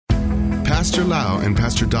Pastor Lau and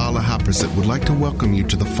Pastor Dala Haprasit would like to welcome you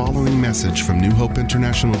to the following message from New Hope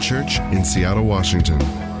International Church in Seattle, Washington.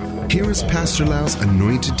 Here is Pastor Lau's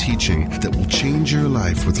anointed teaching that will change your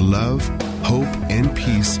life with love, hope, and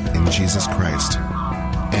peace in Jesus Christ.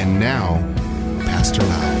 And now, Pastor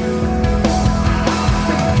Lau.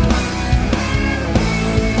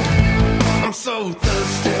 I'm so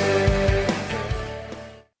thirsty.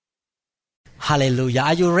 Hallelujah.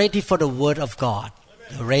 Are you ready for the Word of God?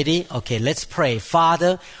 Ready? Okay, let's pray.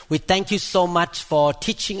 Father, we thank you so much for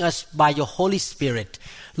teaching us by your Holy Spirit.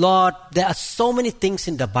 Lord, there are so many things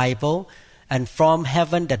in the Bible and from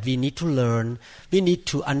heaven that we need to learn, we need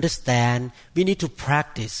to understand, we need to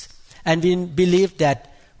practice. And we believe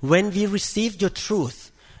that when we receive your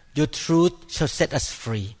truth shall set us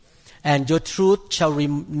free. And your truth shall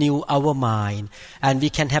renew our mind. And we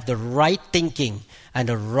can have the right thinking and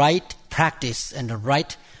the right practice and the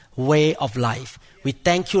right way of life. We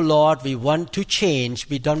thank you, Lord. We want to change.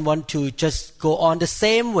 We don't want to just go on the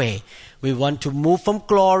same way. We want to move from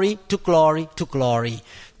glory to glory to glory.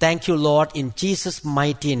 Thank you, Lord, in Jesus'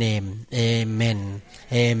 mighty name. Amen.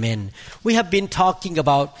 Amen. We have been talking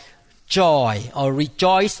about joy or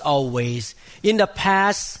rejoice always. In the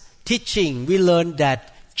past teaching, we learned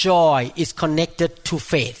that joy is connected to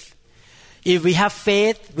faith. If we have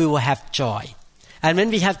faith, we will have joy. And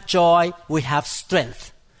when we have joy, we have strength.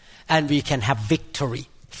 And we can have victory.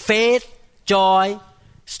 Faith, joy,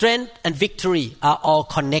 strength, and victory are all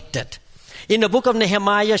connected. In the book of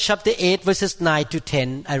Nehemiah, chapter 8, verses 9 to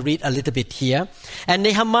 10, I read a little bit here. And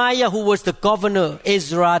Nehemiah, who was the governor,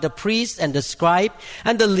 Ezra, the priest, and the scribe,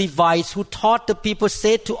 and the Levites who taught the people,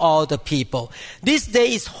 said to all the people, "This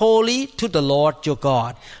day is holy to the Lord your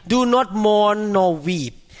God. Do not mourn nor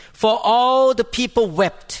weep." For all the people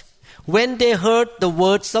wept when they heard the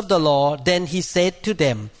words of the Lord. Then he said to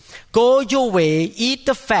them, "Go your way, eat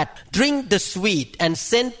the fat, drink the sweet, and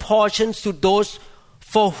send portions to those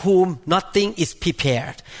for whom nothing is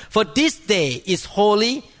prepared. For this day is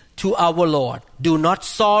holy to our Lord. Do not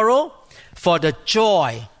sorrow, for the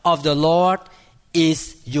joy of the Lord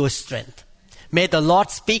is your strength." May the Lord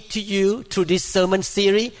speak to you through this sermon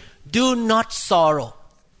series. Do not sorrow,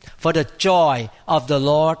 for the joy of the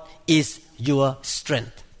Lord is your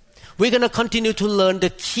strength. We're going to continue to learn the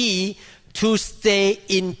key to stay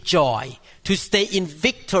in joy, to stay in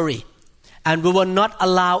victory. And we will not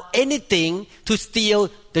allow anything to steal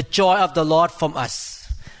the joy of the Lord from us.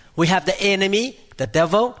 We have the enemy, the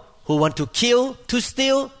devil, who want to kill, to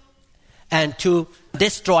steal, and to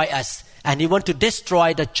destroy us. And he wants to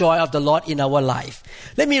destroy the joy of the Lord in our life.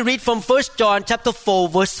 Let me read from 1 John chapter 4,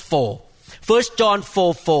 verse 4. 1 John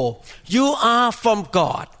 4:4. You are from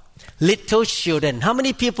God, little children. How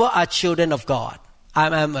many people are children of God?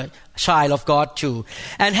 I'm a child of God too.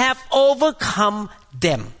 And have overcome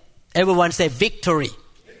them. Everyone say victory.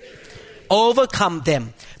 Overcome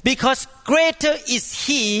them. Because greater is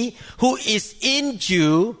he who is in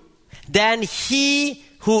you than he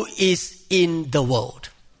who is in the world.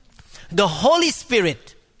 The Holy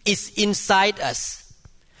Spirit is inside us.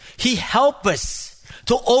 He helps us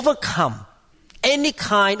to overcome any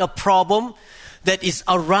kind of problem that is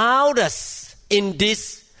around us in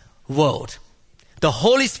this world. The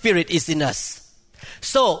Holy Spirit is in us.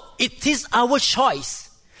 So it is our choice.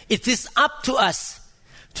 It is up to us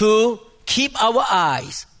to keep our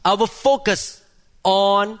eyes, our focus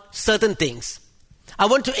on certain things. I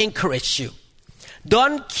want to encourage you.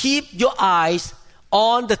 Don't keep your eyes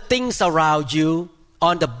on the things around you,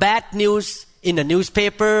 on the bad news in the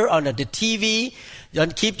newspaper, on the TV.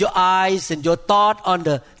 Don't keep your eyes and your thought on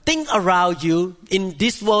the thing around you. In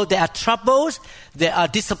this world, there are troubles, there are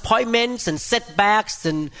disappointments and setbacks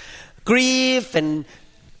and grief and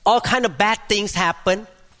all kind of bad things happen.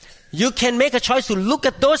 You can make a choice to look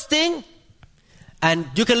at those things, and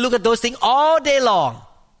you can look at those things all day long,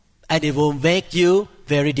 and it will make you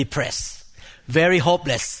very depressed, very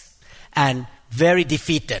hopeless, and very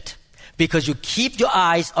defeated because you keep your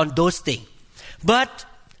eyes on those things. But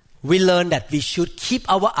we learn that we should keep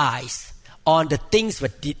our eyes on the things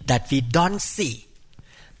that we don't see.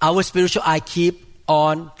 Our spiritual eye keep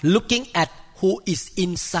on looking at who is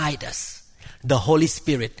inside us, the Holy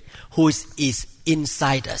Spirit who is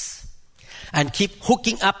inside us, and keep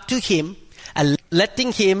hooking up to Him and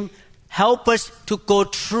letting Him help us to go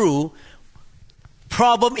through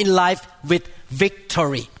problem in life with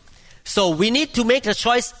victory. So we need to make a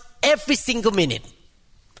choice every single minute.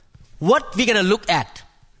 What we're going to look at.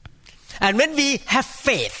 And when we have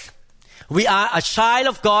faith, we are a child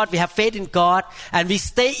of God, we have faith in God, and we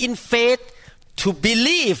stay in faith to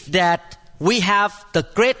believe that we have the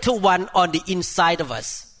greater one on the inside of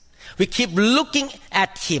us. We keep looking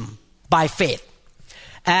at Him by faith.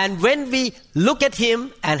 And when we look at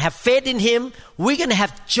Him and have faith in Him, we're going to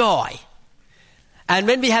have joy. And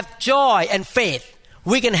when we have joy and faith,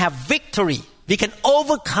 we can have victory. We can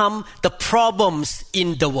overcome the problems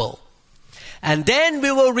in the world. And then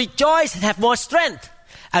we will rejoice and have more strength.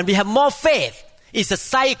 And we have more faith. It's a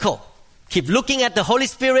cycle. Keep looking at the Holy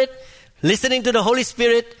Spirit, listening to the Holy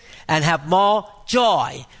Spirit, and have more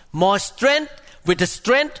joy, more strength. With the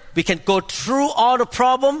strength, we can go through all the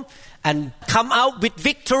problem and come out with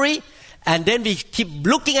victory. And then we keep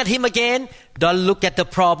looking at Him again. Don't look at the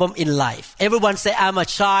problem in life. Everyone say, I'm a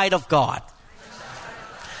child of God.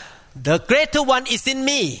 The greater one is in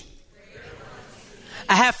me.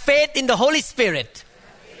 I have faith in the Holy Spirit.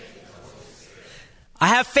 I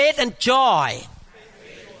have faith and joy.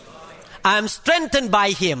 I am strengthened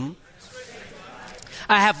by Him.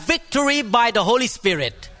 I have victory by the Holy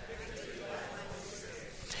Spirit.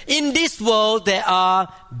 In this world, there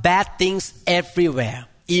are bad things everywhere.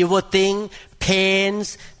 Evil things,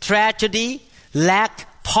 pains, tragedy,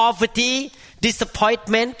 lack, poverty,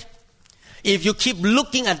 disappointment. If you keep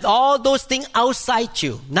looking at all those things outside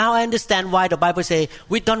you, now I understand why the Bible says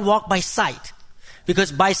we don't walk by sight.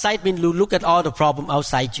 Because by sight means you look at all the problem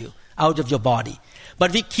outside you, out of your body.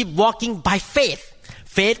 But we keep walking by faith.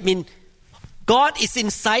 Faith means God is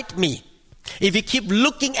inside me. If we keep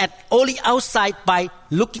looking at only outside by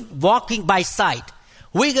walking by sight,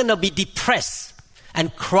 we're going to be depressed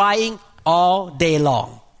and crying all day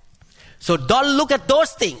long. So don't look at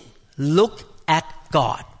those things. Look at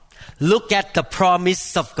God. Look at the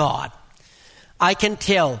promise of God. I can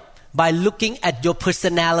tell by looking at your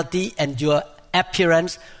personality and your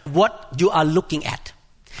appearance what you are looking at.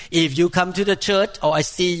 If you come to the church or I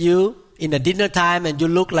see you in the dinner time and you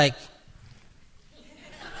look like,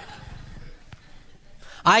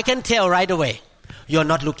 I can tell right away you're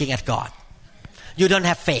not looking at God. You don't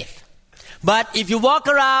have faith. But if you walk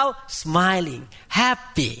around smiling,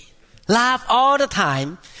 happy, laugh all the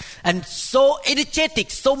time, and so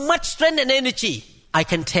energetic, so much strength and energy, I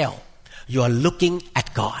can tell you are looking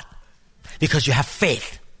at God because you have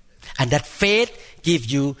faith. And that faith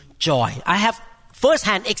gives you joy. I have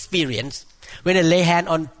first-hand experience. When I lay hand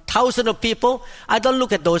on thousands of people, I don't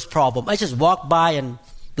look at those problems. I just walk by and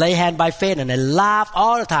lay hand by faith and I laugh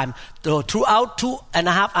all the time. So throughout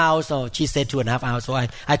 2.5 hours, or she said 2.5 hours, so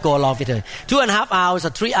I go along with her. 2.5 hours or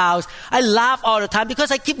 3 hours, I laugh all the time because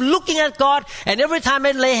I keep looking at God. And every time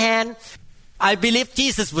I lay hand, I believe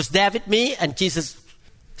Jesus was there with me and Jesus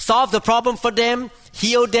solved the problem for them,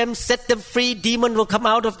 healed them, set them free, demon will come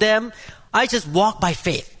out of them. I just walk by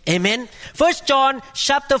faith. Amen. 1 John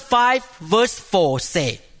chapter 5 verse 4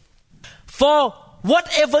 say, for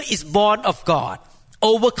whatever is born of God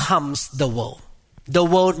overcomes the world. The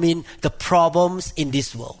world means the problems in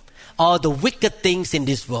this world, all the wicked things in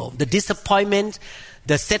this world, the disappointment,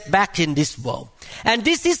 the setback in this world. And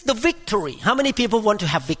this is the victory. How many people want to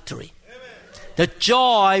have victory? Amen. The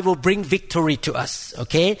joy will bring victory to us,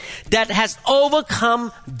 okay? That has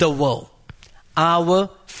overcome the world. Our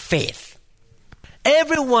faith.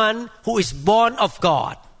 Everyone who is born of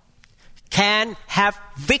God can have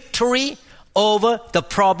victory over the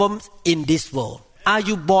problems in this world. Are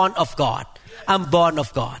you born of God? I'm born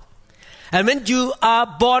of God. And when you are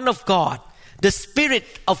born of God, the Spirit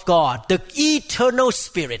of God, the eternal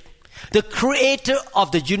Spirit, the creator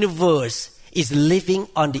of the universe is living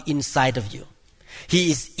on the inside of you.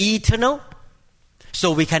 He is eternal,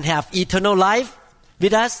 so we can have eternal life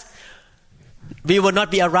with us. We will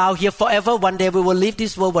not be around here forever. One day we will leave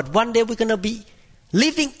this world, but one day we're going to be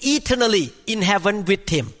living eternally in heaven with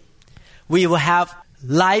Him. We will have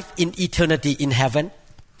life in eternity in heaven.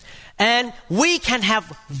 And we can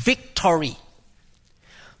have victory.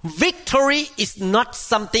 Victory is not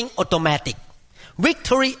something automatic.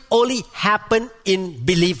 Victory only happens in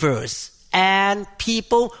believers and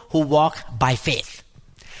people who walk by faith.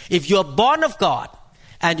 If you are born of God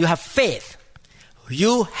and you have faith,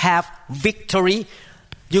 you have victory.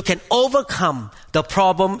 You can overcome the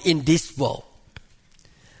problem in this world.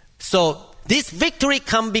 So this victory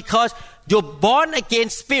comes because your born again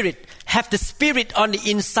spirit have the Spirit on the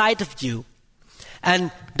inside of you.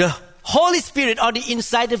 And the Holy Spirit on the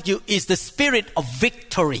inside of you is the spirit of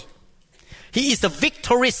victory. He is a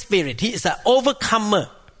victory spirit. He is an overcomer.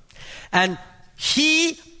 And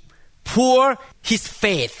He pour His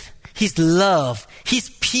faith, His love, His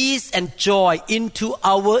peace and joy into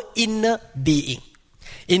our inner being.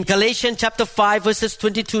 In Galatians chapter 5 verses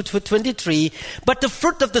 22 to 23, but the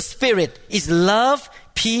fruit of the Spirit is love,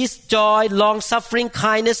 peace, joy, long-suffering,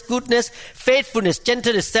 kindness, goodness, faithfulness,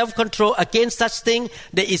 gentleness, self-control. Against such thing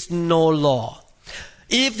there is no law.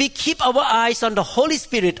 If we keep our eyes on the Holy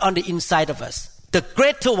Spirit on the inside of us, the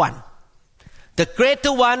greater one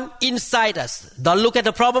inside us. Don't look at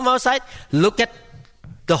the problem outside. Look at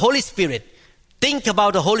the Holy Spirit. Think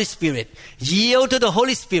about the Holy Spirit. Yield to the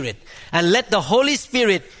Holy Spirit. And let the Holy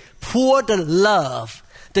Spirit pour the love,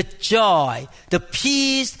 the joy, the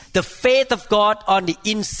peace, the faith of God on the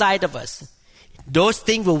inside of us. Those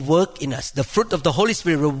things will work in us. The fruit of the Holy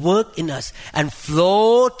Spirit will work in us and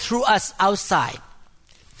flow through us outside.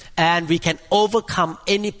 And we can overcome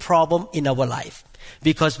any problem in our life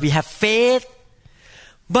because we have faith.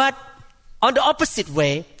 But on the opposite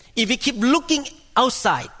way, if we keep looking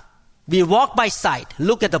outside, we walk by sight,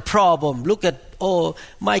 look at the problem, look at, oh,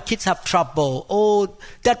 my kids have trouble, oh,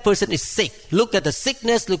 that person is sick. Look at the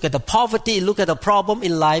sickness, look at the poverty, look at the problem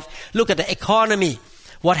in life, look at the economy.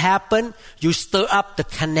 What happened? You stir up the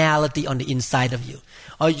carnality on the inside of you.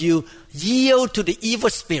 Or you yield to the evil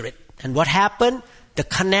spirit. And what happened? The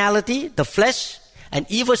carnality, the flesh, and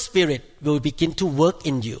evil spirit will begin to work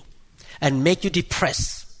in you and make you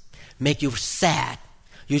depressed, make you sad.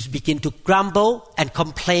 You begin to grumble and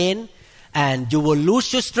complain, and you will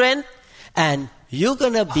lose your strength, and you're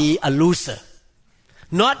going to be a loser.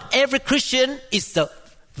 Not every Christian is the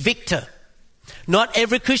victor. Not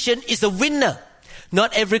every Christian is a winner.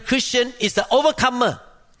 Not every Christian is the overcomer.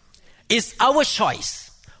 It's our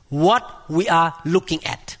choice what we are looking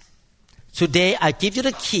at. Today, I give you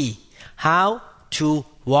the key how to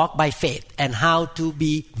walk by faith and how to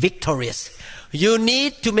be victorious. You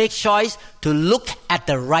need to make choice to look at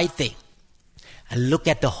the right thing and look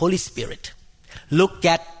at the Holy Spirit. Look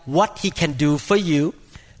at what He can do for you.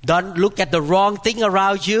 Don't look at the wrong thing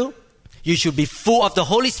around you. You should be full of the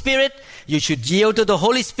Holy Spirit. You should yield to the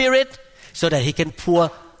Holy Spirit so that He can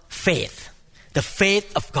pour faith, the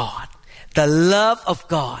faith of God, the love of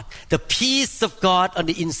God, the peace of God on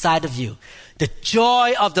the inside of you, the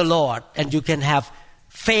joy of the Lord, and you can have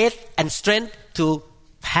faith and strength to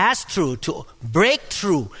pass through, to break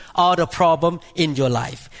through all the problem in your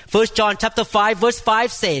life. 1 John chapter 5 verse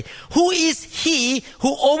 5 say, "Who is he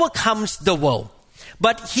who overcomes the world?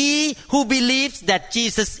 But he who believes that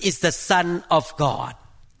Jesus is the Son of God."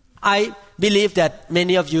 I believe that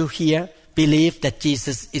many of you here believe that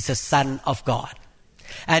Jesus is the Son of God.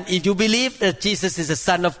 And if you believe that Jesus is the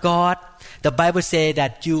Son of God, the Bible says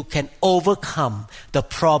that you can overcome the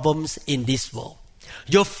problems in this world.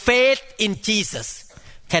 Your faith in Jesus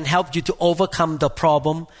can help you to overcome the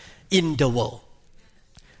problem in the world.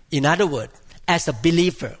 In other words, as a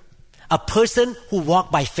believer, a person who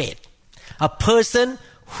walks by faith, a person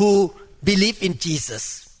who believes in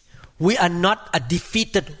Jesus, we are not a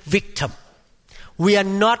defeated victim. We are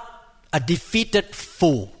not a defeated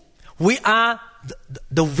fool. We are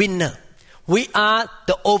the winner. We are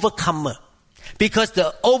the overcomer. Because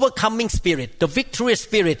the overcoming spirit, the victorious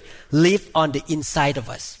spirit, lives on the inside of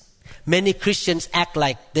us. Many Christians act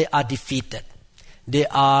like they are defeated. They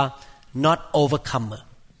are not overcomer.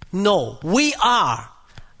 No, we are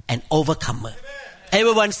an overcomer.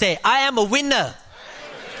 Everyone say, I am a winner.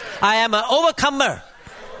 I am an overcomer.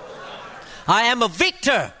 I am a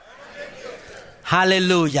victor.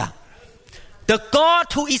 Hallelujah. The God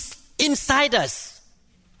who is inside us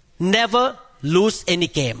never lose any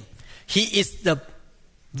game. He is the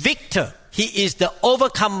victor. He is the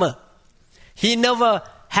overcomer. He never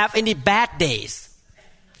have any bad days.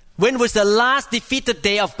 When was the last defeated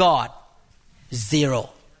day of God? Zero.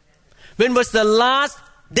 When was the last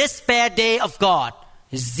despair day of God?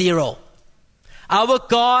 Zero. Our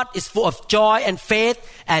God is full of joy and faith,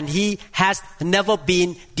 and He has never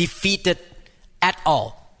been defeated at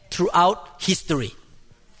all throughout history.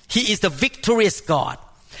 He is the victorious God.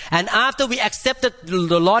 And after we accepted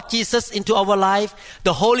the Lord Jesus into our life,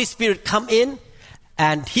 the Holy Spirit come in,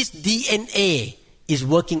 and His DNA is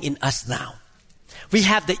working in us now. We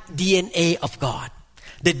have the DNA of God,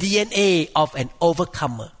 the DNA of an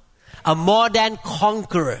overcomer, a more than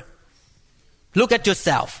conqueror. Look at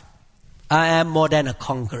yourself. I am more than a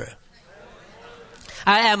conqueror.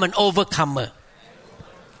 I am an overcomer.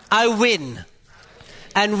 I win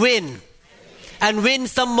and win and win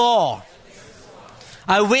some more.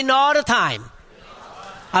 I win all the time.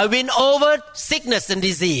 I win over sickness and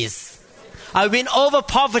disease. I win over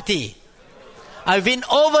poverty. I win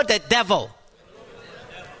over the devil.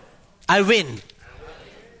 I win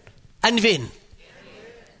and win.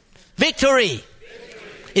 Victory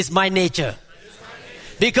is my nature.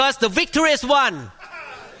 Because the victorious one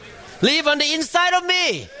lives on the inside of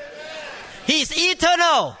me. He is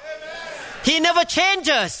eternal. He never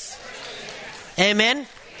changes. Amen.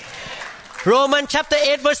 Romans chapter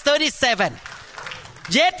 8 verse 37.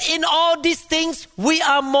 Yet in all these things, we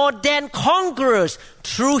are more than conquerors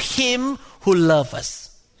through Him who loves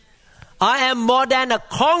us. I am more than a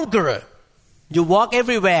conqueror. You walk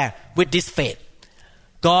everywhere with this faith.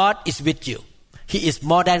 God is with you. He is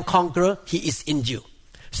more than conqueror. He is in you.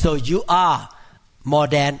 So you are more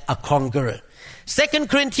than a conqueror. 2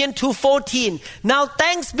 Corinthians 2:14. Now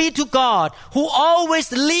thanks be to God who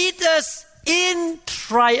always leads us in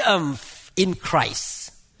triumph in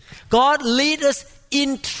Christ. God leads us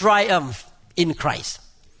in triumph in Christ.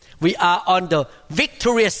 We are on the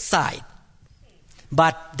victorious side.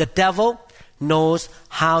 But the devil knows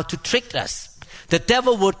how to trick us. The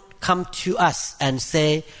devil would come to us and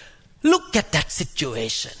say, look at that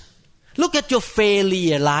situation. Look at your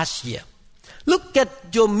failure last year. Look at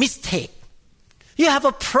your mistake. You have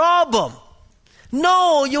a problem.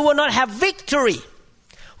 No, you will not have victory.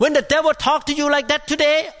 When the devil talks to you like that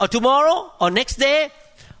today or tomorrow or next day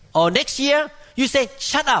or next year, you say,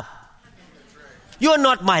 shut up. You are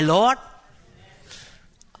not my Lord.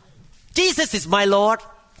 Jesus is my Lord.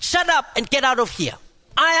 Shut up and get out of here.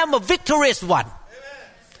 I am a victorious one.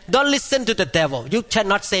 Don't listen to the devil. You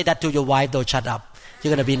cannot say that to your wife, though, shut up. You're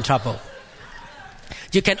going to be in trouble.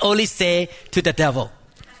 You can only say to the devil.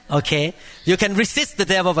 Okay? You can resist the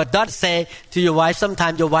devil, but don't say to your wife.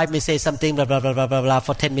 Sometimes your wife may say something, blah, blah, blah, blah, blah, blah,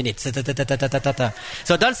 for 10 minutes.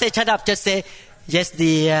 So don't say shut up. Just say, yes,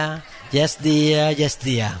 dear. Yes, dear. Yes,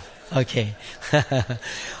 dear. Okay.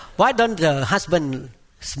 Why don't the husband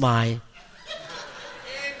smile?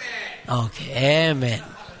 Amen. Okay, amen.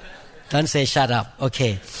 Don't say shut up.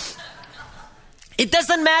 Okay. It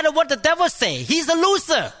doesn't matter what the devil say. He's a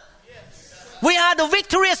loser. We are the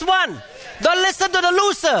victorious one. Don't listen to the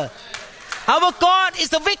loser. Our God is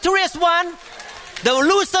the victorious one. The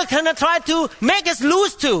loser cannot try to make us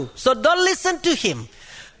lose too. So don't listen to him.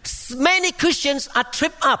 Many Christians are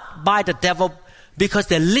tripped up by the devil because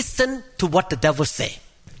they listen to what the devil say.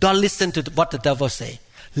 Don't listen to what the devil say.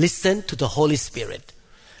 Listen to the Holy Spirit.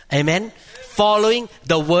 Amen. Following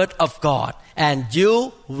the word of God, and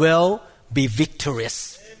you will be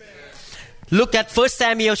victorious. Amen. Look at 1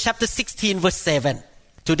 Samuel chapter 16 verse 7.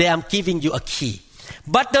 Today I'm giving you a key.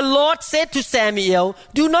 But the Lord said to Samuel,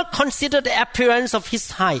 do not consider the appearance of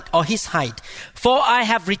his height, for I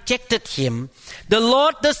have rejected him. The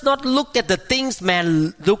Lord does not look at the things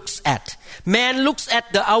man looks at. Man looks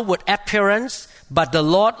at the outward appearance, but the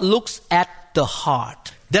Lord looks at the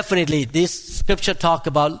heart. Definitely, this scripture talk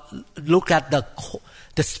about look at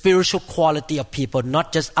the spiritual quality of people,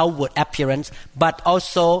 not just outward appearance, but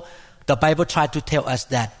also the Bible tries to tell us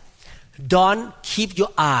that don't keep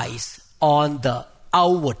your eyes on the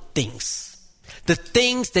outward things, the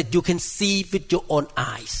things that you can see with your own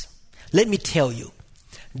eyes. Let me tell you,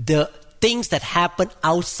 the things that happen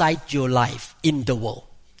outside your life in the world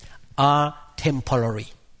are temporary.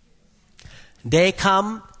 They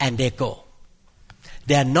come and they go.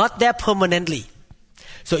 They are not there permanently.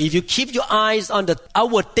 So if you keep your eyes on the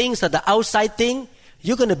outward things or the outside thing,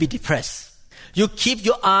 you're going to be depressed. You keep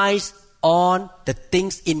your eyes on the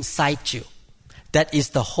things inside you. That is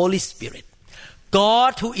the Holy Spirit.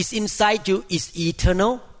 God who is inside you is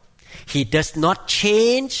eternal. He does not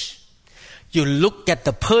change. You look at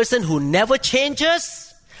the person who never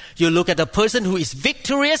changes. You look at the person who is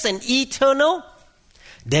victorious and eternal.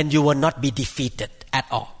 Then you will not be defeated at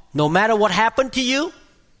all. No matter what happened to you,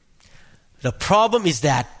 the problem is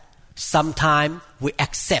that sometimes we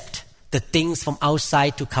accept the things from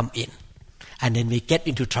outside to come in. And then we get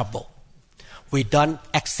into trouble. We don't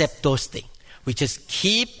accept those things. We just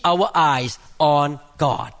keep our eyes on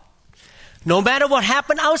God. No matter what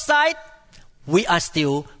happened outside, we are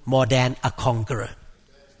still more than a conqueror.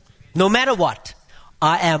 No matter what,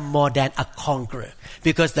 I am more than a conqueror.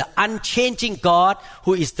 Because the unchanging God,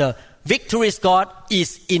 who is the victorious God,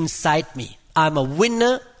 is inside me. I'm a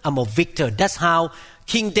winner, I'm a victor. That's how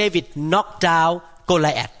King David knocked down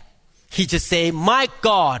Goliath. He just said, my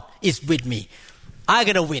God is with me. I'm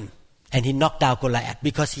going to win. And he knocked down Goliath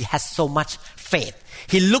because he has so much faith.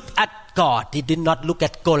 He looked at God. He did not look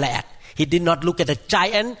at Goliath. He did not look at the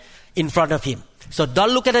giant in front of him. So don't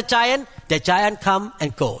look at the giant. The giant comes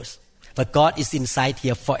and goes. But God is inside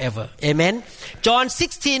here forever. Amen. John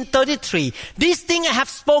 16:33. These things I have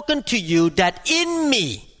spoken to you that in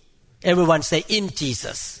me, everyone say in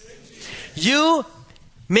Jesus, you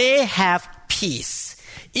may have peace.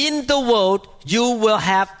 In the world you will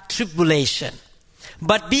have tribulation.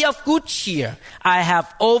 But be of good cheer. I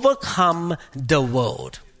have overcome the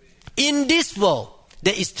world. In this world,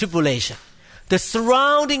 there is tribulation. The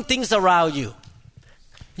surrounding things around you.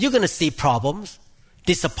 You're going to see problems,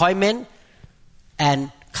 disappointment,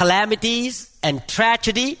 and calamities, and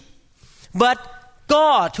tragedy. But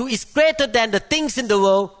God who is greater than the things in the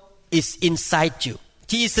world is inside you.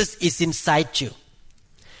 Jesus is inside you.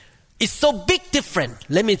 It's so big difference.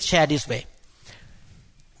 Let me share this way.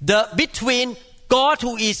 Between God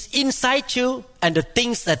who is inside you and the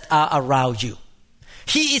things that are around you.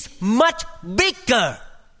 He is much bigger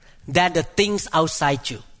than the things outside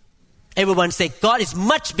you. Everyone say, God is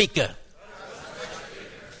much bigger.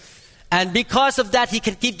 And because of that, He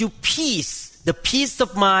can give you peace, the peace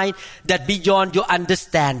of mind that beyond your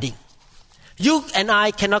understanding. You and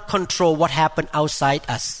I cannot control what happens outside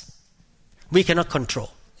us. We cannot control.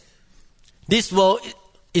 This world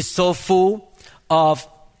is so full of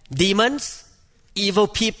demons, evil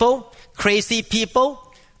people, crazy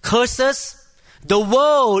people, curses. The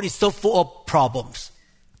world is so full of problems.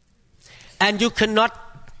 And you cannot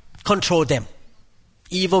control them.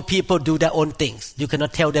 Evil people do their own things. You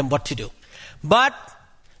cannot tell them what to do. But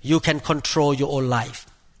you can control your own life.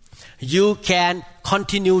 You can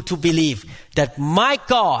continue to believe that my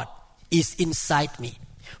God is inside me.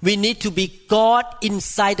 We need to be God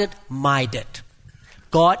inside minded.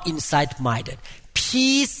 God inside minded.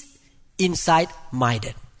 Peace inside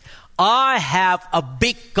minded. I have a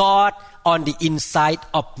big God on the inside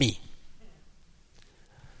of me.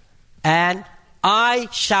 And I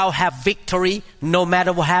shall have victory no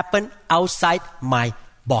matter what happens outside my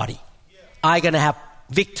body. I'm going to have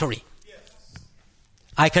victory.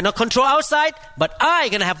 I cannot control outside, but I'm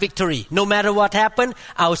going to have victory no matter what happens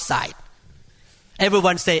outside.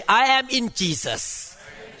 Everyone say, I am in Jesus.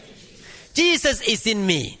 Jesus is in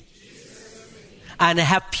me. And I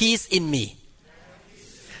have peace in me.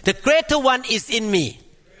 The greater one is in me.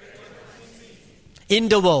 In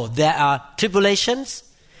the world, there are tribulations.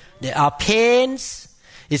 There are pains.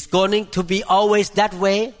 It's going to be always that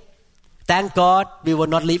way. Thank God we will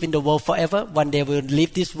not live in the world forever. One day we will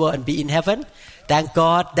leave this world and be in heaven. Thank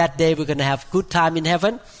God that day we're going to have good time in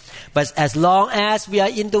heaven. But as long as we are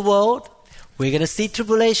in the world, we're going to see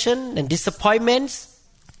tribulation and disappointments.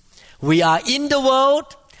 We are in the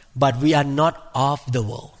world, but we are not of the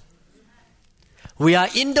world. We are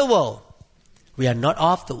in the world. We are not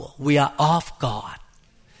of the world. We are of God.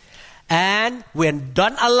 And we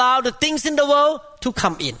don't allow the things in the world to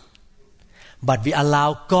come in. But we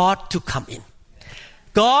allow God to come in.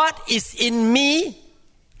 God is in me.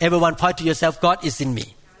 Everyone point to yourself, God is in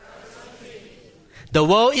me. The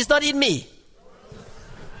world is not in me.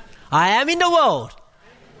 I am in the world.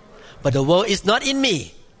 But the world is not in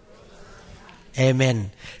me.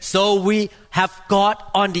 Amen. So we have God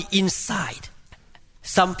on the inside.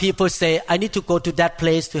 Some people say, I need to go to that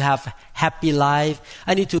place to have happy life.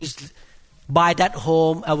 I need to buy that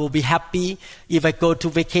home. I will be happy. If I go to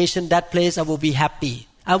vacation that place, I will be happy.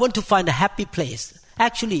 I want to find a happy place.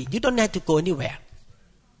 Actually, you don't have to go anywhere.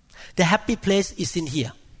 The happy place is in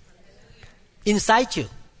here. Inside you.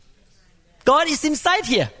 God is inside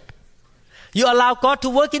here. You allow God to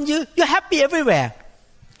work in you, you're happy everywhere.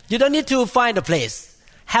 You don't need to find a place.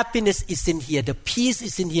 Happiness is in here. The peace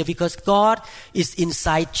is in here because God is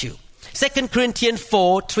inside you. 2 Corinthians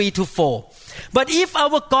 4, 3-4. But if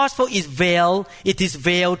our gospel is veiled, it is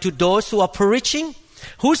veiled to those who are perishing,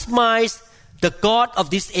 whose minds the God of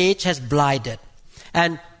this age has blinded,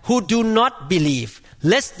 and who do not believe,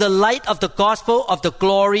 lest the light of the gospel of the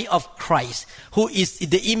glory of Christ, who is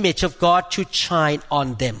the image of God, should shine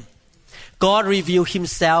on them. God revealed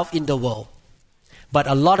Himself in the world. But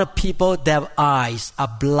a lot of people, their eyes are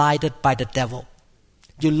blinded by the devil.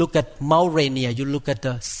 You look at Mount Rainier, you look at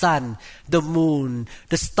the sun, the moon,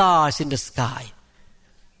 the stars in the sky.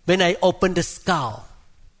 When I open the skull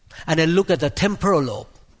and I look at the temporal lobe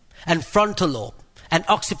and frontal lobe and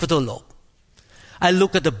occipital lobe, I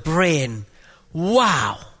look at the brain.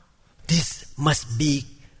 Wow, this must be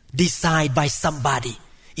designed by somebody.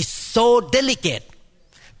 It's so delicate.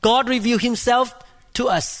 God revealed Himself to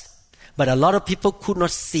us. But a lot of people could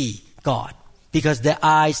not see God because their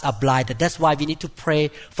eyes are blinded. That's why we need to pray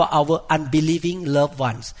for our unbelieving loved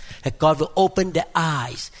ones. That God will open their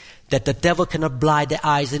eyes, that the devil cannot blind their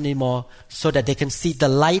eyes anymore so that they can see the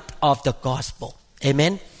light of the gospel.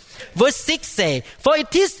 Amen. Verse 6 say, for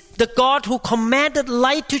it is the God who commanded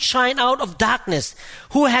light to shine out of darkness,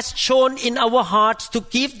 who has shone in our hearts to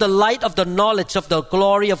give the light of the knowledge of the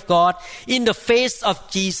glory of God in the face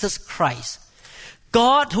of Jesus Christ.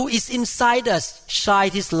 God who is inside us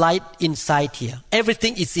shine His light inside here.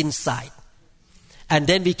 Everything is inside. And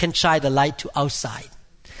then we can shine the light to outside.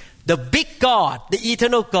 The big God, the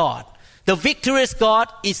eternal God, the victorious God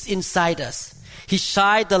is inside us. He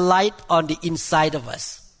shines the light on the inside of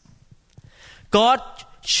us. God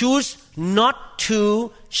choose not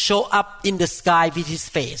to show up in the sky with His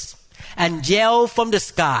face and yell from the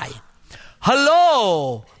sky,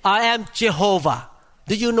 Hello, I am Jehovah.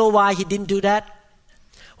 Do you know why he didn't do that?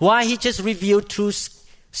 Why he just revealed through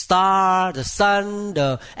star, the sun,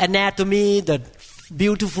 the anatomy, the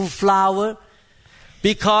beautiful flower?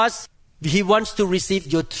 Because he wants to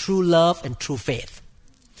receive your true love and true faith.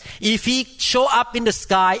 If he show up in the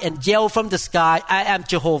sky and yell from the sky, I am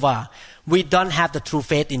Jehovah, we don't have the true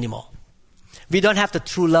faith anymore. We don't have the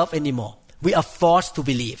true love anymore. We are forced to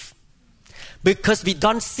believe. Because we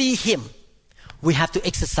don't see him, we have to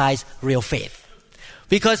exercise real faith.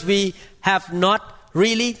 Because we have not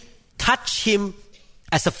really touched him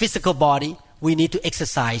as a physical body, we need to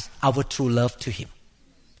exercise our true love to him.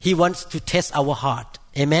 He wants to test our heart.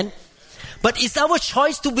 Amen? But it's our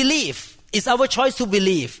choice to believe. It's our choice to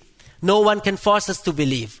believe. No one can force us to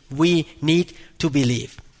believe. We need to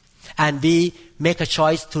believe. And we make a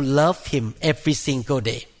choice to love him every single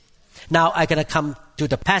day. Now I'm going to come to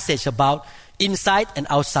the passage about inside and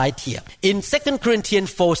outside here. In 2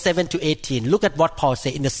 Corinthians 4, 7 to 18, look at what Paul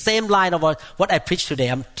said. In the same line of what I preached today,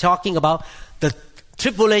 I'm talking about the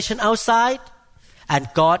tribulation outside and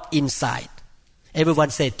God inside. Everyone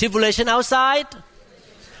say, tribulation outside,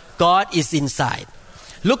 God is inside.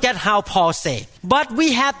 Look at how Paul said, but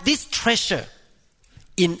we have this treasure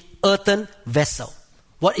in earthen vessel.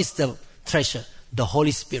 What is the treasure? The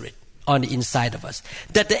Holy Spirit on the inside of us.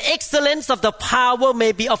 That the excellence of the power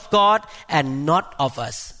may be of God and not of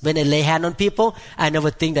us. When I lay hand on people, I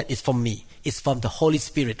never think that it's from me. It's from the Holy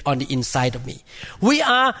Spirit on the inside of me. We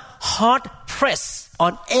are hard pressed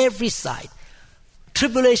on every side.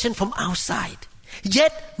 Tribulation from outside,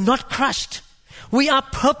 yet not crushed. We are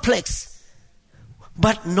perplexed,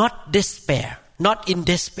 but not despair. Not in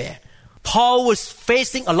despair. Paul was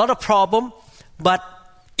facing a lot of problem, but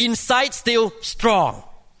inside still strong.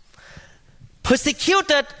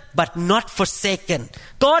 Persecuted, but not forsaken.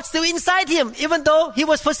 God still inside him. Even though he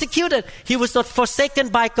was persecuted, he was not forsaken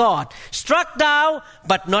by God. Struck down,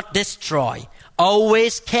 but not destroyed.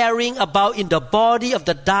 Always carrying about in the body of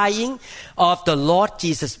the dying of the Lord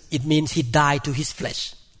Jesus. It means he died to his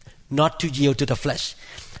flesh, not to yield to the flesh,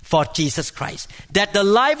 for Jesus Christ. That the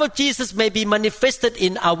life of Jesus may be manifested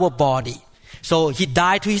in our body. So he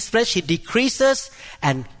died to his flesh, he decreases,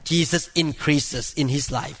 and Jesus increases in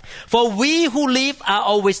his life. For we who live are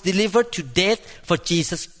always delivered to death for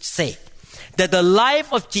Jesus' sake. That the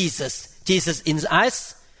life of Jesus in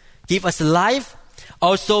us, give us life,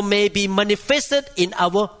 also may be manifested in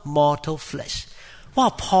our mortal flesh. Wow,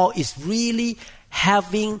 Paul is really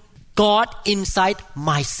having God inside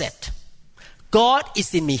mindset. God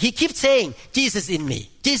is in me. He keeps saying, Jesus in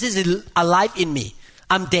me. Jesus is alive in me.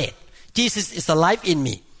 I'm dead. Jesus is alive in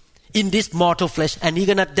me, in this mortal flesh, and he's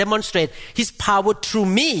going to demonstrate his power through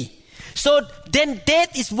me. So then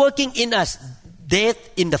death is working in us, death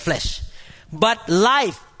in the flesh. But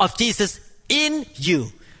life of Jesus in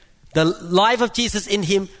you, the life of Jesus in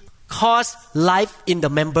him causes life in the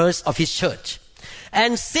members of his church.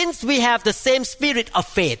 And since we have the same spirit of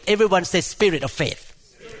faith, everyone says spirit of faith.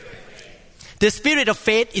 The spirit of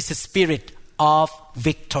faith is a spirit of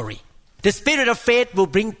victory. The spirit of faith will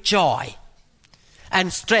bring joy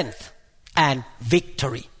and strength and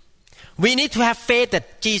victory. We need to have faith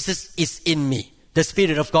that Jesus is in me. The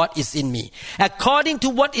Spirit of God is in me. According to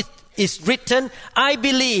what is written, I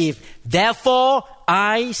believe, therefore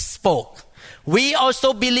I spoke. We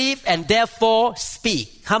also believe and therefore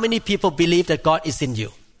speak. How many people believe that God is in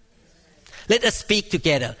you? Let us speak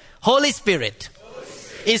together. Holy Spirit,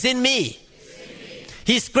 is in me.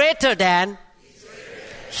 He's greater than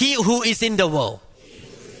he who is in the world.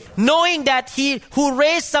 Knowing that he who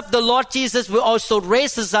raised up the Lord Jesus will also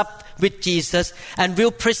raise us up with Jesus and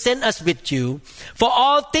will present us with you. For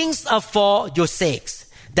all things are for your sakes,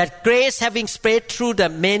 that grace having spread through the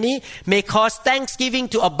many may cause thanksgiving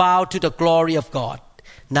to abound to the glory of God.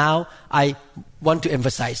 Now I want to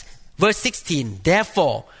emphasize verse 16.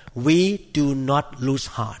 Therefore we do not lose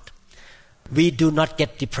heart. We do not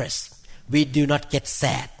get depressed. We do not get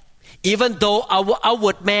sad. Even though our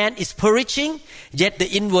outward man is perishing, yet the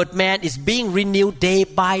inward man is being renewed day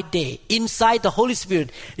by day. Inside, the Holy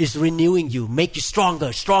Spirit is renewing you, make you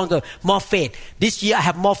stronger, more faith. This year I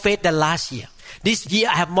have more faith than last year. This year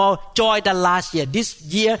I have more joy than last year. This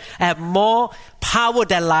year I have more power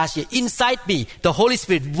than last year. Inside me, the Holy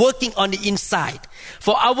Spirit working on the inside.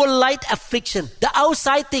 For our light affliction, the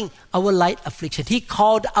outside thing, our light affliction. He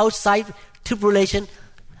called the outside tribulation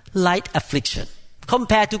light affliction.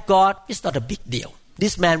 Compared to God, it's not a big deal.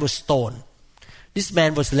 This man was stoned. This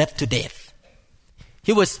man was left to death.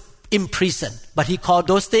 He was imprisoned, but he called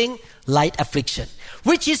those things light affliction,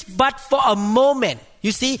 which is but for a moment.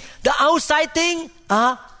 You see, the outside things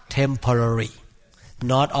are temporary.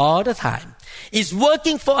 Not all the time. It's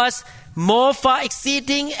working for us more far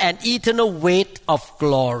exceeding an eternal weight of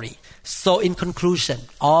glory. So in conclusion,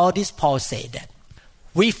 all this Paul said that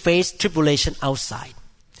we face tribulation outside.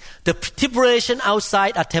 The tribulation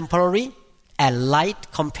outside are temporary and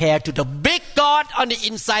light compared to the big God on the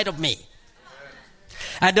inside of me.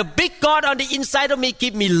 And the big God on the inside of me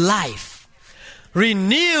give me life.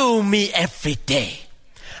 Renew me every day.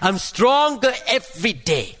 I'm stronger every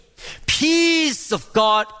day. Peace of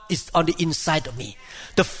God is on the inside of me.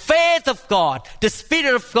 The faith of God, the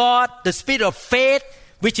Spirit of God, the Spirit of faith,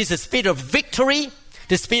 which is the Spirit of victory,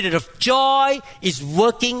 the Spirit of joy is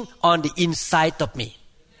working on the inside of me.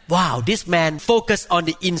 Wow, this man focused on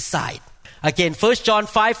the inside. Again, 1 John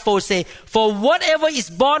 5:4 say, for whatever is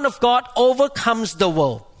born of God overcomes the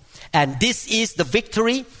world. And this is the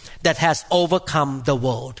victory that has overcome the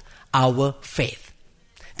world, our faith.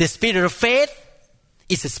 The spirit of faith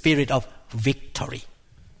is a spirit of victory.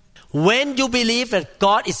 When you believe that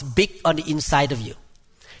God is big on the inside of you,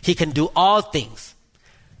 He can do all things.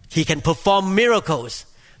 He can perform miracles.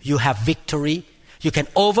 You have victory. You can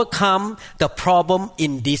overcome the problem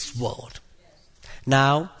in this world.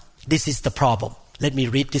 Now, this is the problem. Let me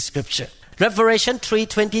read this scripture. Revelation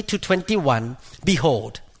 3:20-21.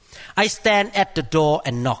 Behold, I stand at the door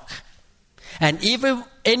and knock. And if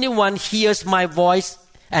anyone hears my voice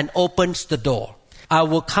and opens the door, I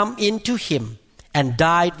will come into him and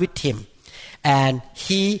dine with him, and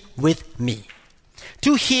he with me.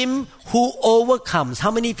 To him who overcomes.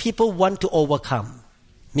 How many people want to overcome?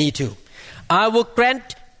 Me too. I will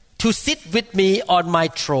grant to sit with me on my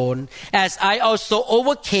throne, as I also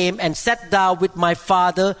overcame and sat down with my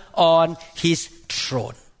Father on his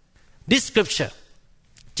throne. This scripture,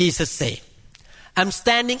 Jesus said, I'm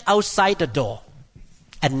standing outside the door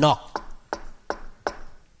and knock.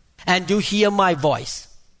 And you hear my voice.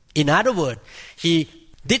 In other words, he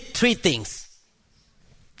did three things.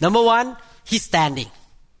 Number one, he's standing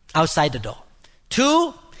outside the door.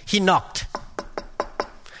 Two, he knocked.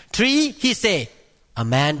 Three, he said,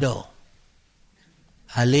 Amando,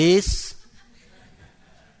 Alice.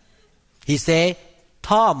 He said,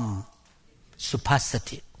 Tom,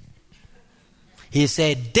 Supasatit. He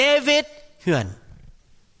said, David, Hyun,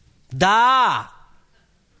 Da,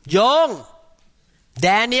 Yong,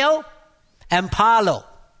 Daniel, and Paulo.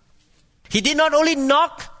 He did not only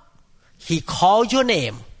knock, he called your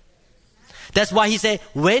name. That's why he said,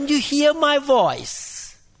 when you hear my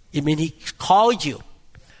voice, it means he called you.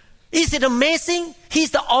 Is it amazing?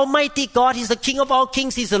 He's the Almighty God. He's the King of all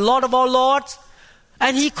kings. He's the Lord of all lords.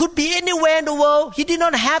 And he could be anywhere in the world. He did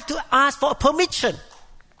not have to ask for permission.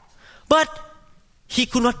 But he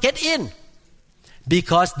could not get in.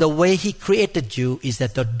 Because the way he created you is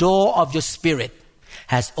that the door of your spirit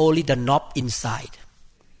has only the knob inside.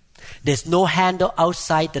 There's no handle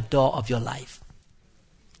outside the door of your life.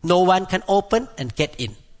 No one can open and get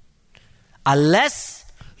in. Unless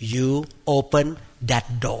you open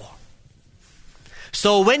that door.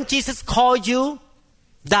 So when Jesus called you,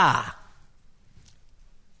 Da,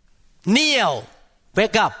 kneel,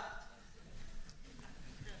 wake up.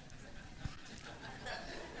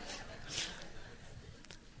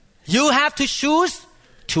 You have to choose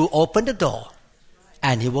to open the door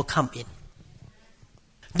and he will come in.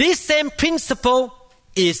 This same principle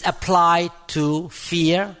is applied to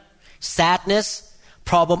fear, sadness,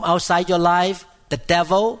 problem outside your life, the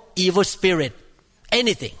devil, evil spirit,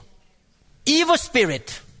 anything. Evil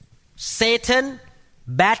spirit, Satan,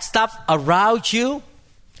 bad stuff around you,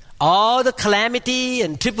 all the calamity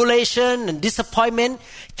and tribulation and disappointment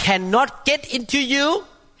cannot get into you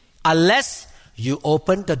unless you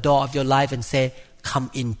open the door of your life and say, come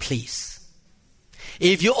in please.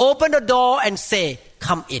 If you open the door and say,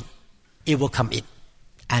 come in, it will come in.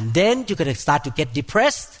 And then you're going to start to get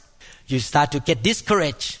depressed. You start to get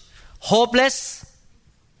discouraged, hopeless,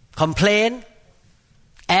 complain,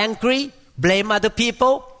 angry, blame other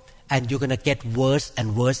people, and you're going to get worse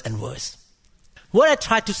and worse and worse. What I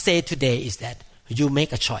try to say today is that you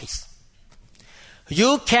make a choice.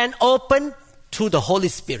 You can open to the Holy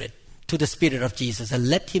Spirit, to the Spirit of Jesus, and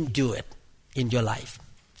let Him do it in your life.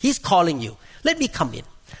 He's calling you. Let me come in.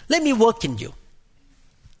 Let me work in you.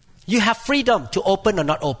 You have freedom to open or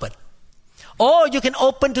not open. Or you can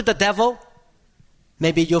open to the devil.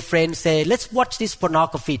 Maybe your friends say, let's watch this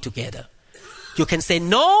pornography together. You can say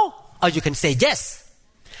no, or you can say yes.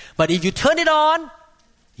 But if you turn it on,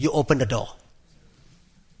 you open the door.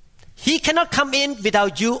 He cannot come in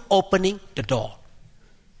without you opening the door.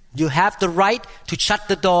 You have the right to shut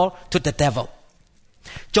the door to the devil.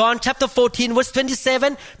 John chapter 14 verse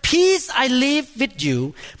 27, peace I leave with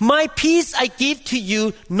you, my peace I give to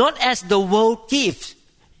you, not as the world gives,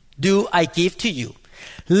 do I give to you.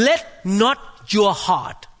 Let not your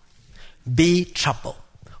heart be troubled.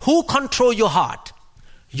 Who control your heart?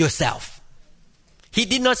 Yourself. He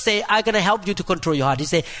did not say, I'm going to help you to control your heart. He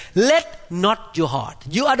said, let not your heart.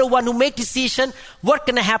 You are the one who make decision. What's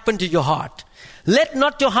going to happen to your heart? Let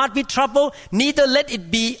not your heart be troubled, neither let it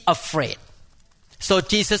be afraid. So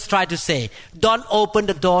Jesus tried to say, don't open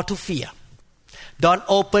the door to fear. Don't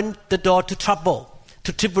open the door to trouble,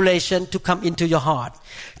 to tribulation to come into your heart.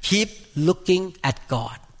 Keep looking at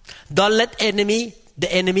God. Don't let the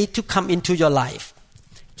enemy to come into your life.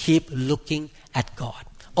 Keep looking at God.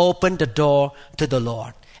 Open the door to the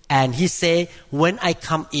Lord. And He say, when I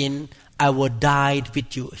come in, I will dine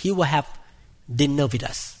with you. He will have dinner with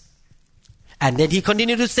us. And then He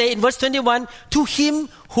continued to say in verse 21, to him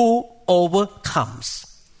who overcomes.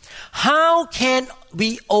 How can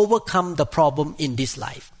we overcome the problem in this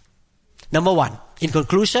life? Number one, in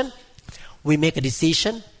conclusion, we make a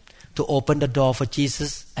decision to open the door for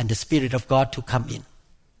Jesus and the Spirit of God to come in.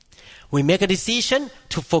 We make a decision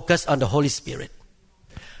to focus on the Holy Spirit.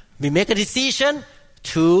 We make a decision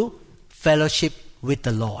to fellowship with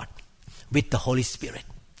the Lord, with the Holy Spirit.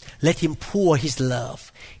 Let Him pour His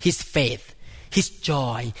love, His faith, His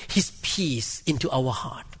joy, His peace into our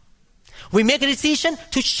heart. We make a decision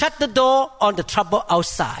to shut the door on the trouble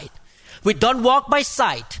outside. We don't walk by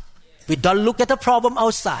sight. We don't look at the problem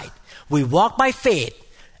outside. We walk by faith,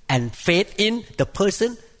 and faith in the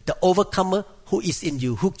person, the overcomer who is in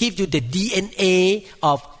you, who gives you the DNA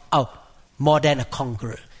of more than a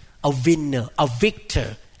conqueror, a winner, a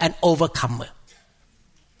victor, an overcomer.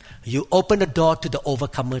 You open the door to the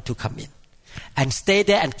overcomer to come in and stay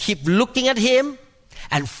there and keep looking at him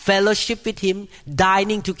and fellowship with him.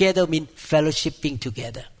 Dining together means fellowshipping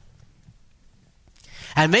together.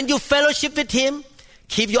 And when you fellowship with him,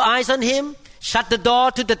 keep your eyes on him, shut the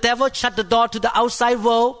door to the devil, shut the door to the outside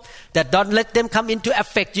world, that don't let them come in to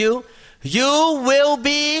affect you. You will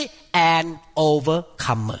be an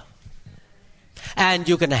overcomer. And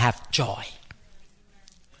you're going to have joy.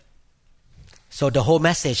 So the whole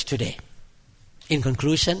message today, in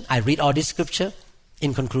conclusion, I read all this scripture.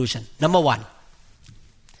 In conclusion, number one,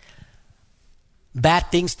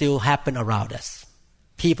 bad things still happen around us.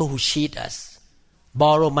 People who cheat us,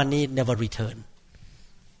 borrow money, never return.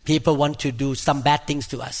 People want to do some bad things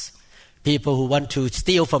to us. People who want to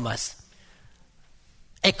steal from us.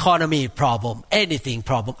 Economy problem, anything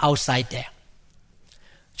problem outside there.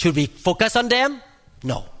 Should we focus on them?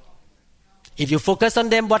 No. If you focus on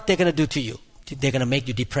them, what they're going to do to you? They're going to make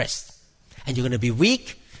you depressed. And you're going to be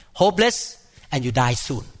weak, hopeless, and you die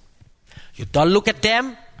soon. You don't look at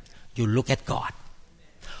them, you look at God.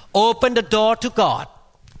 Open the door to God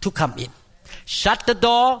to come in. Shut the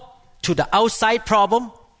door to the outside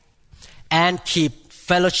problem and keep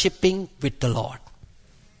fellowshipping with the Lord.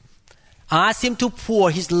 Ask Him to pour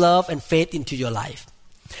His love and faith into your life.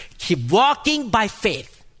 Keep walking by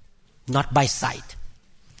faith, not by sight.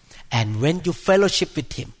 And when you fellowship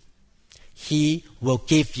with Him, He will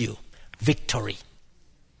give you victory.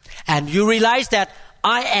 And you realize that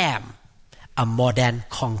I am a more than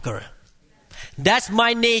conqueror. That's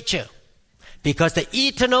my nature. Because the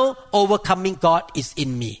eternal overcoming God is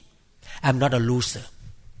in me. I'm not a loser.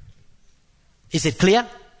 Is it clear?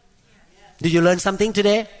 Did you learn something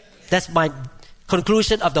today? That's my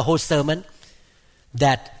conclusion of the whole sermon.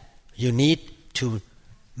 That you need to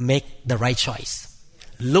make the right choice.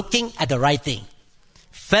 Looking at the right thing.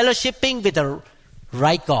 Fellowshipping with the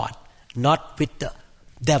right God. Not with the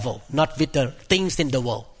devil. Not with the things in the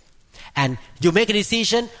world. And you make a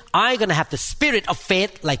decision. I'm going to have the spirit of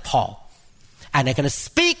faith like Paul. And I'm going to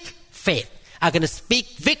speak faith. I'm going to speak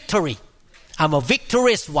victory. I'm a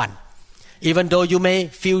victorious one. Even though you may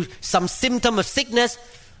feel some symptom of sickness,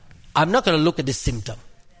 I'm not going to look at this symptom.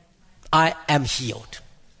 I am healed.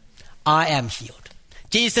 I am healed.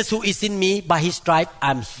 Jesus who is in me, by His stripe,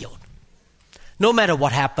 I'm healed. No matter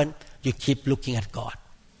what happened, you keep looking at God.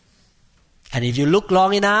 And if you look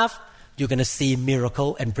long enough, you're going to see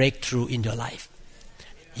miracle and breakthrough in your life.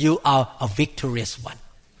 You are a victorious one.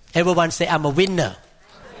 Everyone say, I'm a winner.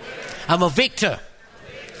 I'm a victor.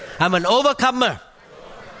 I'm an overcomer.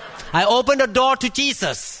 I open the door to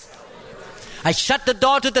Jesus. I shut the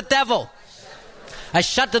door to the devil. I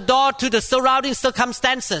shut the door to the surrounding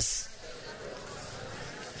circumstances.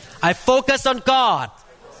 I focus on God.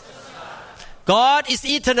 God is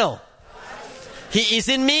eternal. He is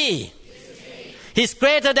in me. He's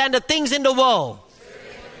greater than the things in the world.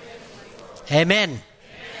 Amen.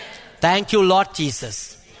 Thank you, Lord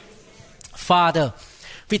Jesus. Father,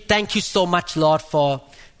 We thank you so much, Lord, for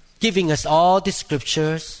giving us all the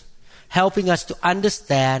scriptures, helping us to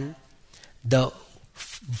understand the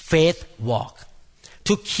faith walk,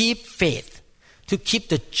 to keep faith, to keep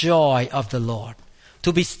the joy of the Lord,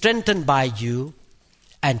 to be strengthened by you,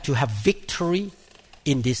 and to have victory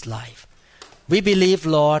in this life. We believe,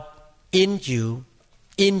 Lord, in you,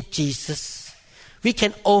 in Jesus, we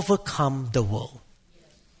can overcome the world.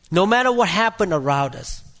 No matter what happened around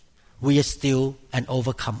us, we are still an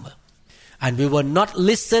overcomer. And we will not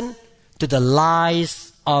listen to the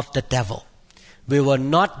lies of the devil. We will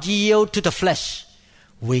not yield to the flesh.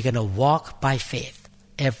 We're going to walk by faith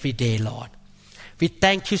every day, Lord. We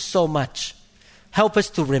thank you so much. Help us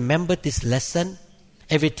to remember this lesson.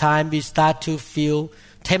 Every time we start to feel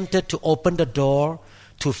tempted to open the door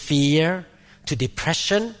to fear, to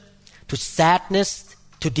depression, to sadness,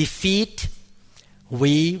 to defeat,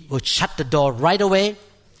 we will shut the door right away,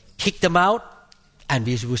 kick them out, and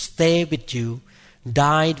we will stay with you,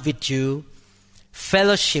 dine with you,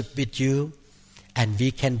 fellowship with you, and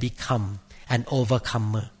we can become an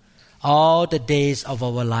overcomer all the days of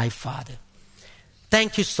our life, Father.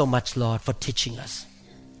 Thank you so much, Lord, for teaching us.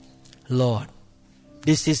 Lord,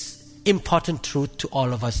 this is important truth to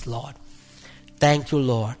all of us, Lord. Thank you,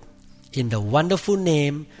 Lord, in the wonderful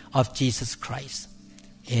name of Jesus Christ.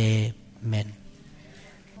 Amen.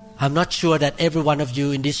 I'm not sure that every one of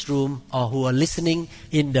you in this room or who are listening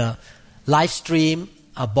in the live stream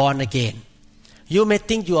are born again. You may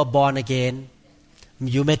think you are born again.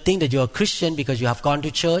 You may think that you are a Christian because you have gone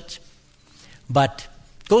to church. But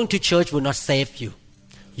going to church will not save you.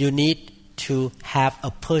 You need to have a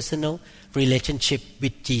personal relationship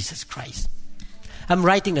with Jesus Christ. I'm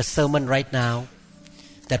writing a sermon right now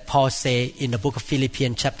that Paul said in the book of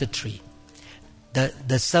Philippians chapter 3.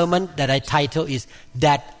 The sermon that I title is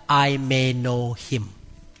That I May Know Him.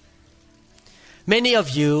 Many of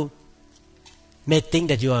you may think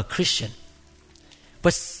that you are a Christian,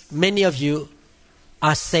 but many of you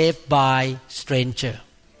are saved by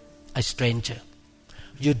a stranger.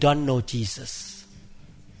 You don't know Jesus.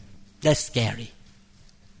 That's scary.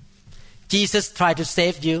 Jesus tried to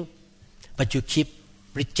save you, but you keep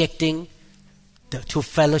rejecting to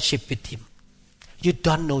fellowship with Him. You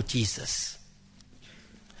don't know Jesus.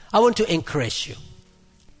 I want to encourage you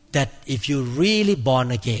that if you're really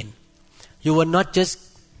born again, you will not just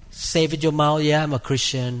say with your mouth, yeah, I'm a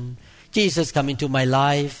Christian. Jesus come into my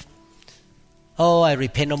life. Oh, I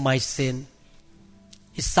repent of my sin.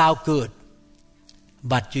 It sounds good,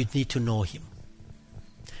 but you need to know Him.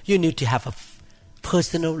 You need to have a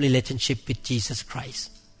personal relationship with Jesus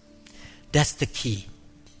Christ. That's the key.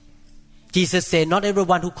 Jesus said, not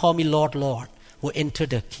everyone who calls me Lord, Lord will enter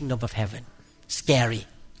the kingdom of heaven. Scary.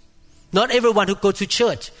 Not everyone who goes to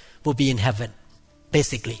church will be in heaven,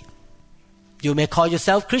 basically. You may call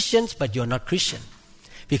yourself Christians, but you're not Christian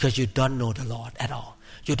because you don't know the Lord at all.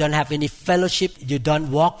 You don't have any fellowship. You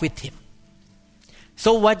don't walk with Him.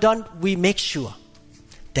 So why don't we make sure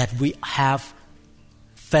that we have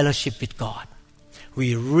fellowship with God?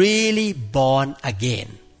 We really born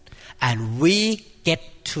again and we get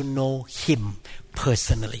to know Him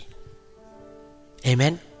personally.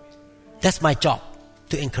 Amen? That's my job,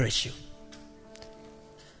 to encourage you.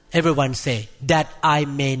 Everyone say, that I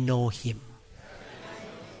may know Him.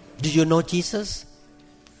 Do you know Jesus?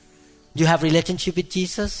 Do you have a relationship with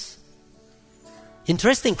Jesus?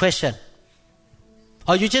 Interesting question.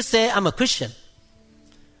 Or you just say, I'm a Christian.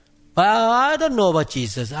 Well, I don't know about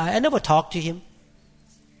Jesus. I never talk to Him.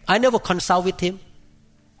 I never consult with Him.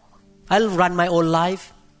 I run my own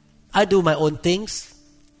life. I do my own things.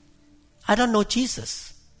 I don't know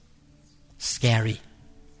Jesus. Scary.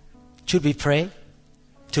 Should we pray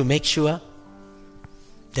to make sure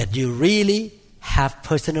that you really have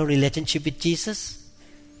personal relationship with Jesus?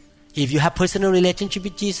 If you have personal relationship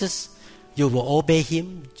with Jesus, you will obey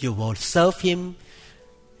Him, you will serve Him,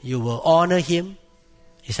 you will honor Him.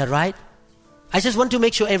 Is that right? I just want to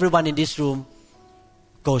make sure everyone in this room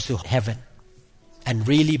goes to heaven and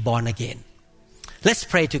really born again. Let's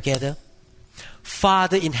pray together.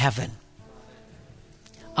 Father in heaven,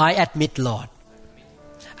 I admit, Lord,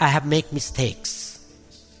 I have made mistakes.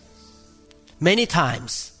 Many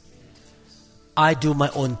times, I do my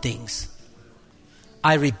own things.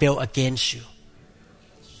 I rebel against you.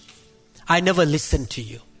 I never listen to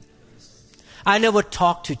you. I never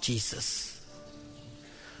talk to Jesus.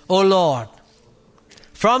 Oh Lord,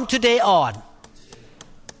 from today on,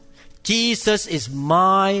 Jesus is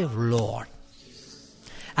my Lord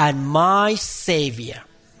and my Savior.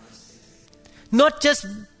 Not just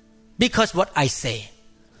because what I say,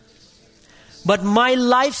 but my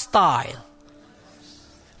lifestyle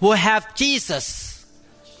will have Jesus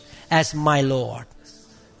as my Lord.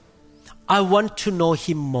 I want to know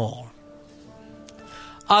Him more.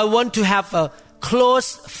 I want to have a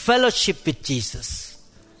close fellowship with Jesus.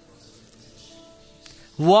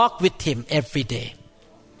 Walk with Him every day.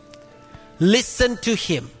 Listen to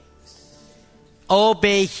Him.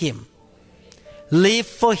 Obey Him. Live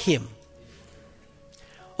for Him.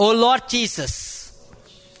 Oh Lord Jesus,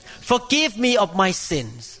 forgive me of my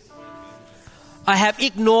sins. I have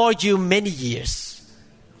ignored you many years.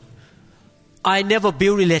 I never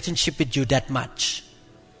built a relationship with you that much.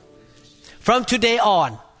 From today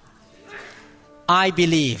on, I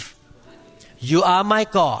believe you are my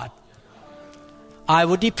God. I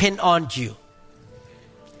will depend on you.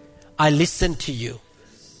 I listen to you.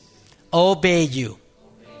 Obey you.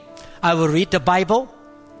 I will read the Bible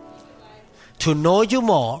to know you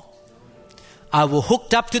more. I will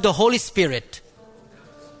hook up to the Holy Spirit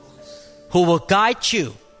who will guide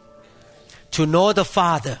you to know the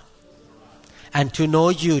Father and to know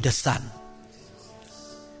you, the Son.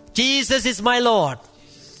 Jesus is my Lord.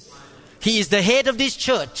 He is the head of this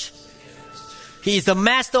church. He is the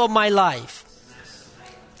master of my life.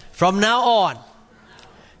 From now on,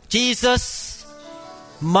 Jesus,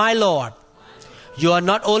 my Lord, you are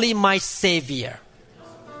not only my Savior,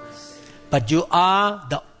 but you are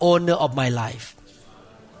the owner of my life.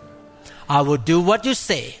 I will do what you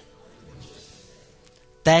say.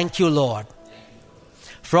 Thank you, Lord.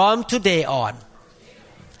 From today on,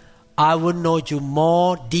 I will know you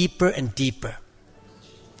more, deeper and deeper.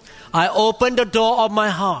 I open the door of my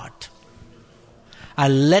heart. I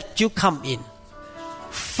let you come in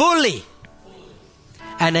fully,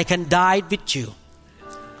 and I can dine with you.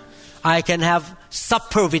 I can have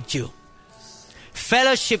supper with you,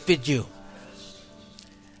 fellowship with you.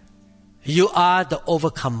 You are the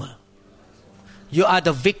overcomer. You are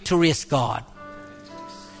the victorious God.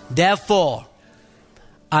 Therefore,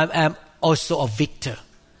 I am also a victor.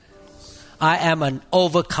 I am an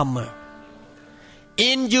overcomer.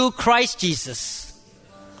 In you, Christ Jesus,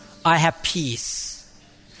 I have peace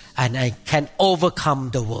and I can overcome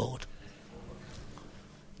the world.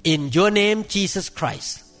 In your name, Jesus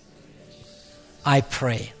Christ, I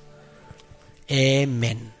pray.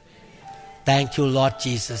 Amen. Thank you, Lord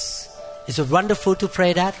Jesus. Is it wonderful to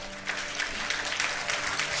pray that?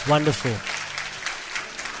 It's wonderful.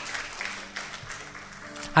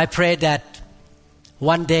 I pray that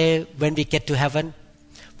one day when we get to heaven,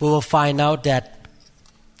 we will find out that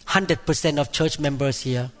 100% of church members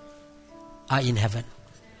here are in heaven.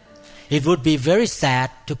 It would be very sad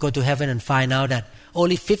to go to heaven and find out that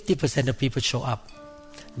only 50% of people show up.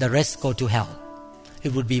 The rest go to hell.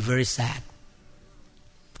 It would be very sad.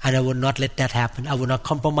 And I will not let that happen. I will not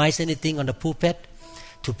compromise anything on the pulpit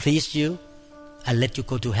to please you and let you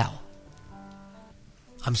go to hell.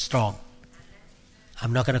 I'm strong.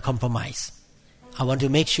 I'm not going to compromise. I want to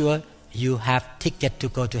make sure you have ticket to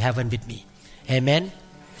go to heaven with me. Amen.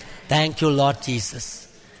 Thank you, Lord Jesus.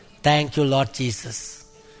 Thank you, Lord Jesus.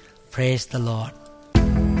 Praise the Lord.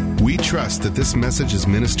 We trust that this message is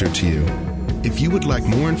ministered to you. If you would like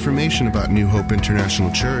more information about New Hope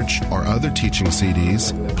International Church or other teaching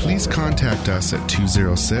CDs, please contact us at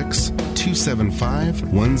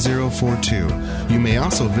 206-275-1042. You may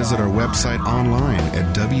also visit our website online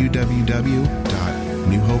at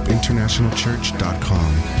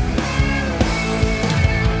www.newhopeinternationalchurch.com.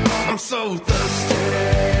 I'm so thirsty.